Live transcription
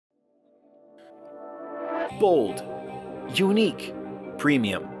bold, unique,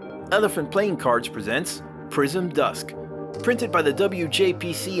 premium. Elephant Playing Cards presents Prism Dusk. Printed by the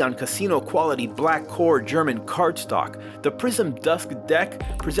WJPC on casino-quality black core German cardstock, the Prism Dusk deck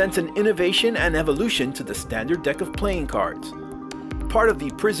presents an innovation and evolution to the standard deck of playing cards. Part of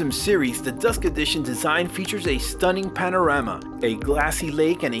the Prism series, the Dusk Edition design features a stunning panorama, a glassy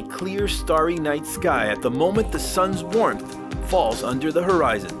lake, and a clear starry night sky at the moment the sun's warmth falls under the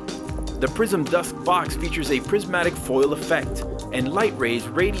horizon. The Prism Dusk box features a prismatic foil effect and light rays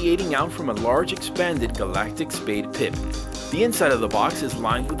radiating out from a large expanded galactic spade pip. The inside of the box is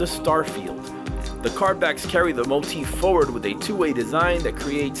lined with a star field. The card backs carry the motif forward with a two-way design that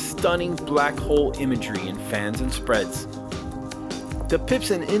creates stunning black hole imagery in fans and spreads. The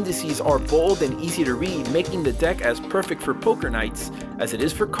pips and indices are bold and easy to read, making the deck as perfect for poker nights as it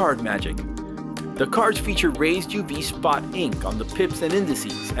is for card magic. The cards feature raised UV spot ink on the pips and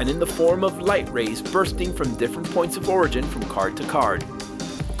indices, and in the form of light rays bursting from different points of origin from card to card.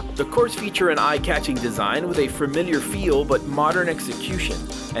 The cards feature an eye-catching design with a familiar feel but modern execution,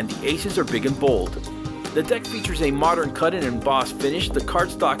 and the aces are big and bold. The deck features a modern cut and embossed finish. The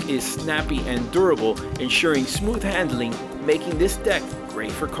cardstock is snappy and durable, ensuring smooth handling, making this deck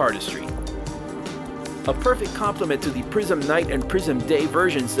great for cardistry. A perfect complement to the Prism Night and Prism Day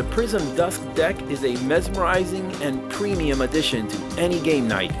versions, the Prism Dusk deck is a mesmerizing and premium addition to any game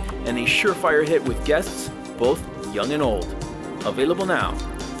night, and a surefire hit with guests, both young and old. Available now.